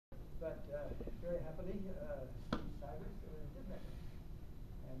very happily Steve Stivers, did that.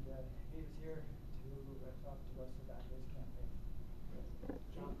 And he was here to talk to us about his campaign.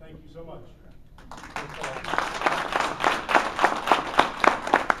 John, thank you so much.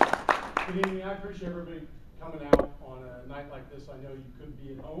 Good evening. I appreciate everybody coming out on a night like this. I know you couldn't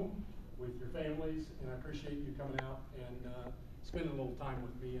be at home with your families, and I appreciate you coming out and spending a little time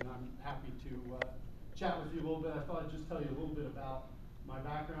with me, and I'm happy to chat with you a little bit. I thought I'd just tell you a little bit about my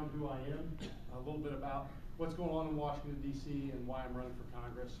background, who I am, a little bit about what's going on in Washington, D.C., and why I'm running for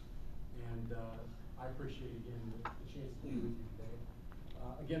Congress. And I appreciate, again, the chance to be with you today.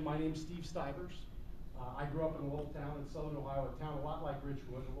 Again, my name's Steve Stivers. I grew up in a little town in southern Ohio, a town a lot like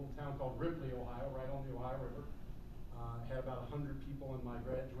Richwood, a little town called Ripley, Ohio, right on the Ohio River. Had about 100 people in my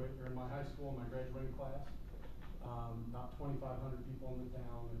high school, in my graduating class. About 2,500 people in the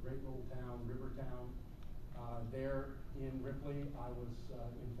town, a great little town, river town. There in Ripley, I was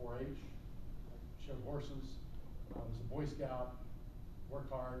in 4-H, showed horses. I was a Boy Scout,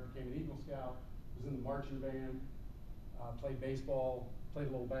 worked hard, became an Eagle Scout, was in the marching band, played baseball, played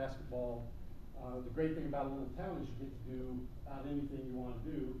a little basketball. The great thing about a little town is you get to do about anything you want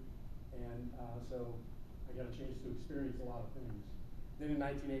to do, and so I got a chance to experience a lot of things. Then in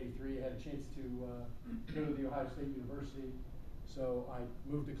 1983, I had a chance to go to the Ohio State University, so I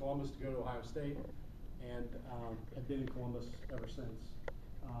moved to Columbus to go to Ohio State, and have been in Columbus ever since.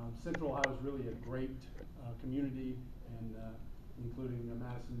 Central Ohio is really a great community, and including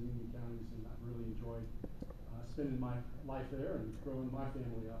Madison and Union counties, and I've really enjoyed spending my life there and growing my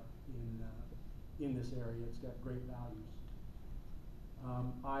family up in this area. It's got great values.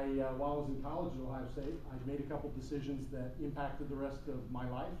 While I was in college at Ohio State, I made a couple decisions that impacted the rest of my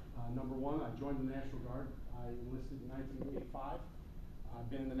life. Number one, I joined the National Guard. I enlisted in 1985. I've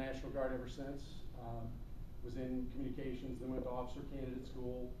been in the National Guard ever since. Was in communications, then went to officer candidate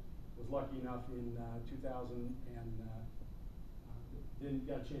school. Was lucky enough in 2000 and then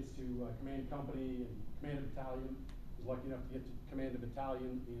got a chance to command company and command a battalion. Was lucky enough to get to command a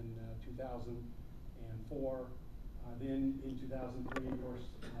battalion in 2004. Then in 2003, of course,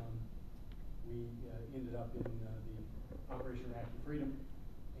 we ended up in the Operation Iraqi Freedom.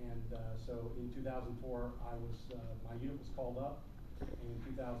 And so in 2004, my unit was called up. And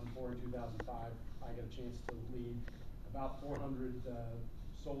in 2004 and 2005, I got a chance to lead about 400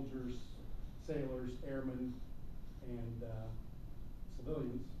 soldiers, sailors, airmen, and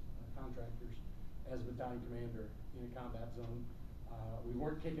civilians, contractors, as a battalion commander in a combat zone. We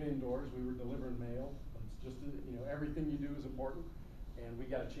weren't kicking indoors, we were delivering mail. It's just, everything you do is important. And we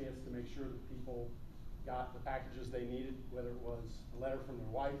got a chance to make sure that people got the packages they needed, whether it was a letter from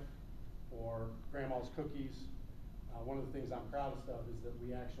their wife or grandma's cookies. One of the things I'm proudest of is that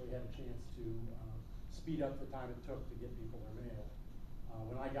we actually had a chance to speed up the time it took to get people their mail.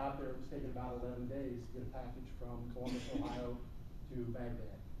 When I got there, it was taking about 11 days to get a package from Columbus, Ohio to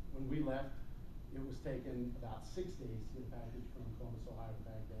Baghdad. When we left, it was taking about 6 days to get a package from Columbus, Ohio to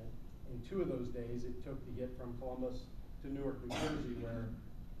Baghdad. And 2 of those days it took to get from Columbus to Newark, New Jersey, where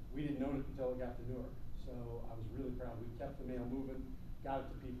we didn't know it until it got to Newark. So I was really proud. We kept the mail moving, got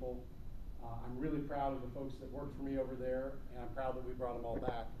it to people. I'm really proud of the folks that worked for me over there, and I'm proud that we brought them all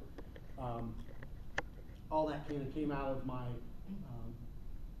back. All that kind of came out of my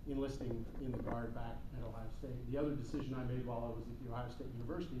enlisting in the Guard back at Ohio State. The other decision I made while I was at the Ohio State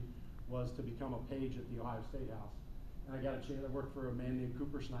University was to become a page at the Ohio State House. And I got a chance, I worked for a man named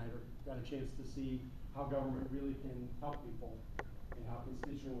Cooper Snyder, got a chance to see how government really can help people and how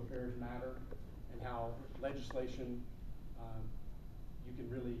constitutional affairs matter and how legislation, you can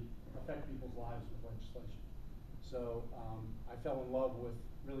really affect people's lives with legislation. So I fell in love with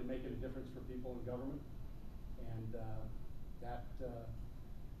really making a difference for people in government, and that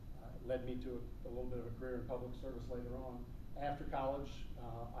led me to a little bit of a career in public service later on. After college,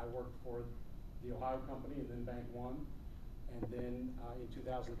 I worked for the Ohio Company and then Bank One, and then in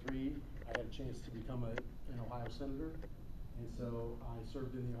 2003, I had a chance to become an Ohio Senator, and so I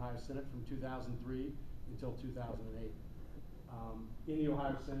served in the Ohio Senate from 2003 until 2008. In the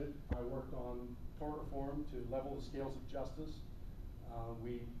Ohio Senate, I worked on tort reform to level the scales of justice.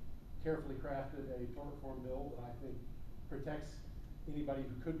 We carefully crafted a tort reform bill that I think protects anybody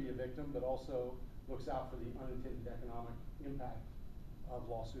who could be a victim, but also looks out for the unintended economic impact of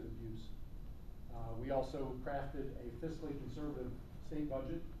lawsuit abuse. We also crafted a fiscally conservative state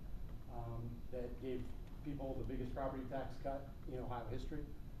budget that gave people the biggest property tax cut in Ohio history.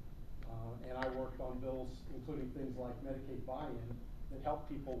 And I worked on bills including things like Medicaid buy-in that help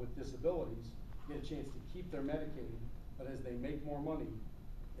people with disabilities get a chance to keep their Medicaid, but as they make more money,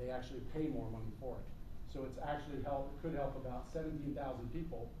 they actually pay more money for it. So it's actually could help about 17,000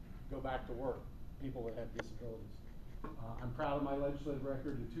 people go back to work people that have disabilities. I'm proud of my legislative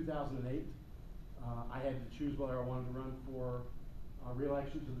record. In 2008, I had to choose whether I wanted to run for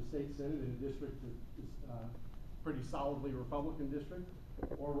re-election to the state senate in a district that is pretty solidly Republican district,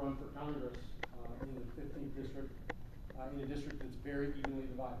 or run for Congress in the 15th district, in a district that's very evenly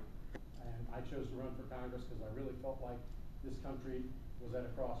divided. And I chose to run for Congress because I really felt like this country was at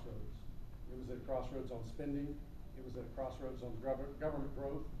a crossroads. It was at a crossroads on spending. It was at a crossroads on government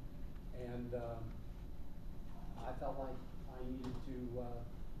growth. And I felt like I needed to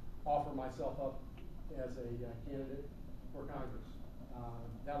offer myself up as a candidate for Congress.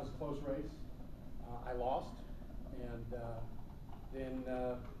 That was a close race. I lost. And then,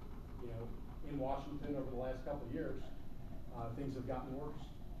 in Washington over the last couple of years, things have gotten worse.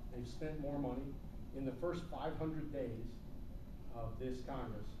 They've spent more money. In the first 500 days of this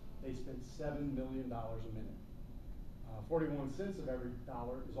Congress, they spent $7 million a minute. 41 cents of every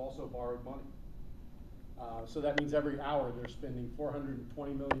dollar is also borrowed money. So that means every hour they're spending $420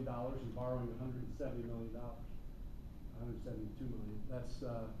 million and borrowing $170 million. $172 million.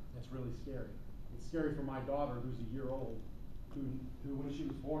 That's really scary. It's scary for my daughter, who's a year old, who when she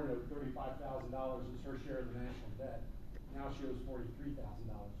was born owed $35,000 as her share of the national debt. Now she owes $43,000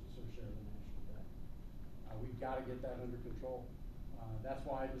 as her share of the national debt. We've got to get that under control. That's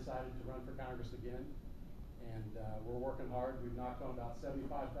why I decided to run for Congress again, and we're working hard. We've knocked on about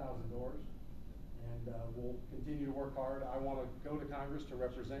 75,000 doors, and we'll continue to work hard. I want to go to Congress to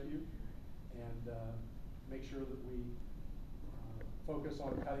represent you and make sure that we focus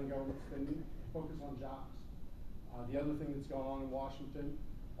on cutting government spending and focus on jobs. The other thing that's going on in Washington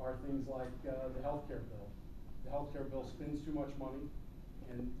are things like the health care bill. The health care bill spends too much money,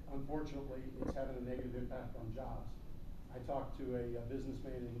 and unfortunately, it's having a negative impact on jobs. I talked to a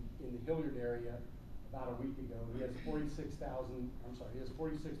businessman in the Hilliard area about a week ago. He has 46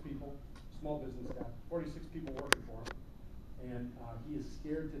 people, small business guy, 46 people working for him. And he is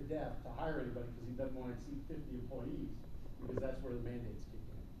scared to death to hire anybody because he doesn't want to exceed 50 employees, because that's where the mandates kick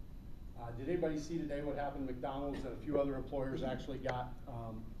in. Did anybody see today what happened? McDonald's and a few other employers actually got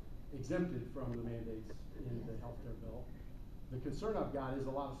exempted from the mandates in the healthcare bill. The concern I've got is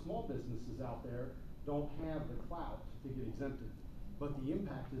a lot of small businesses out there don't have the clout to get exempted, but the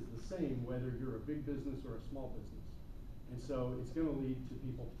impact is the same whether you're a big business or a small business. And so it's going to lead to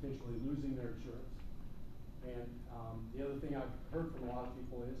people potentially losing their insurance. And the other thing I've heard from a lot of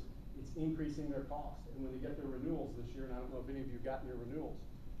people is it's increasing their cost. And when they get their renewals this year, and I don't know if any of you have gotten your renewals,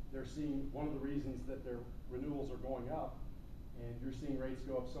 they're seeing one of the reasons that their renewals are going up, and you're seeing rates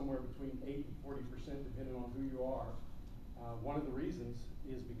go up somewhere between 8 and 40% depending on who you are. One of the reasons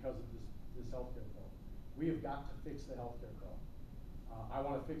is because of this healthcare bill. We have got to fix the healthcare bill. I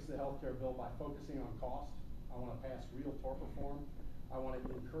want to fix the healthcare bill by focusing on cost. I want to pass real tort reform. I want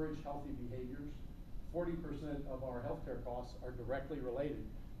to encourage healthy behaviors. 40% of our healthcare costs are directly related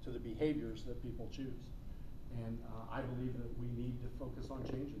to the behaviors that people choose. And I believe that we need to focus on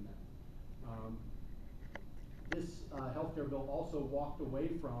changing that. This healthcare bill also walked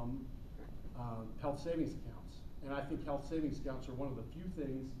away from health savings accounts. And I think health savings accounts are one of the few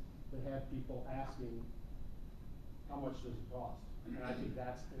things that have people asking, how much does it cost? And I think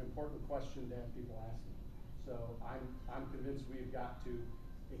that's an important question to have people asking. So I'm convinced we've got to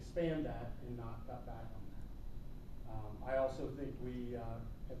expand that and not cut back on that. I also think we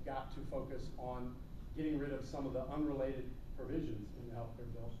have got to focus on getting rid of some of the unrelated provisions in the healthcare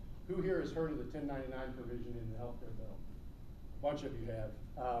bill. Who here has heard of the 1099 provision in the healthcare bill? A bunch of you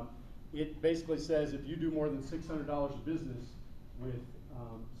have. It basically says if you do more than $600 of business with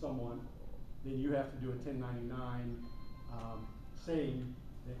someone, then you have to do a 1099 saying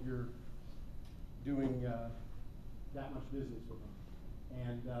that you're doing that much business with them.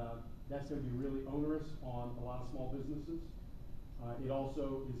 And that's going to be really onerous on a lot of small businesses. It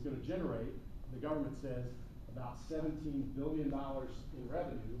also is going to generate, the government says, about $17 billion in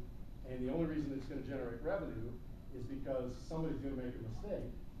revenue. And the only reason it's going to generate revenue is because somebody's going to make a mistake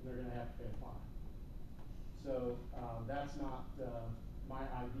and they're going to have to pay a fine. So that's not my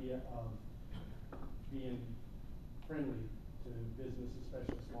idea of being friendly to business,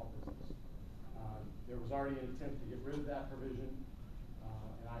 especially small business. There was already an attempt to get rid of that provision,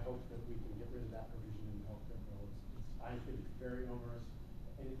 and I hope that we can get rid of that provision in the healthcare bill. I think it's very onerous,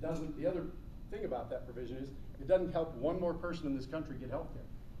 and it doesn't. The other thing about that provision is it doesn't help one more person in this country get health care.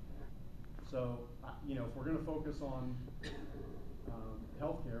 So, if we're going to focus on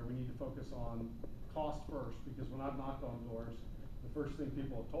health care, we need to focus on cost first, because when I've knocked on doors, the first thing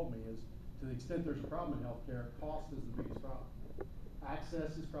people have told me is, to the extent there's a problem in health care, cost is the biggest problem.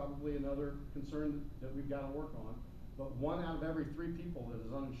 Access is probably another concern that we've got to work on, but 1 out of every 3 people that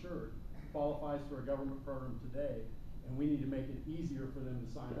is uninsured qualifies for a government program today, and we need to make it easier for them to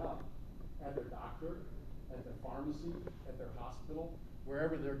sign up at their doctor, at their pharmacy, at their hospital,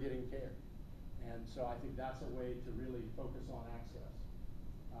 wherever they're getting care. And so I think that's a way to really focus on access.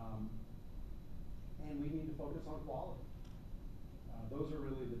 And we need to focus on quality. Those are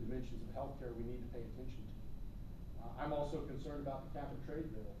really the dimensions of healthcare we need to pay attention to. I'm also concerned about the cap and trade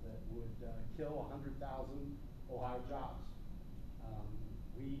bill that would kill 100,000 Ohio jobs.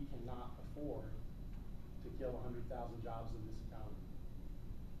 We cannot afford to kill 100,000 jobs in this economy.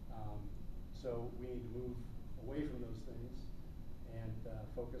 So we need to move away from those things and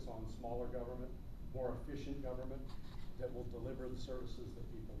focus on smaller government, more efficient government that will deliver the services that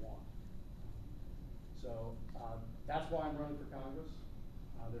people want. So that's why I'm running for Congress.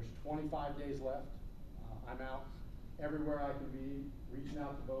 There's 25 days left. I'm out everywhere I can be, reaching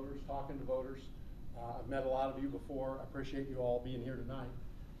out to voters, talking to voters. I've met a lot of you before. I appreciate you all being here tonight.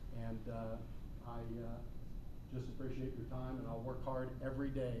 And I just appreciate your time, and I'll work hard every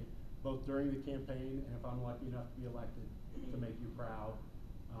day, both during the campaign and if I'm lucky enough to be elected, to make you proud.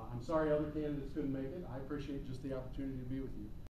 I'm sorry other candidates couldn't make it. I appreciate just the opportunity to be with you.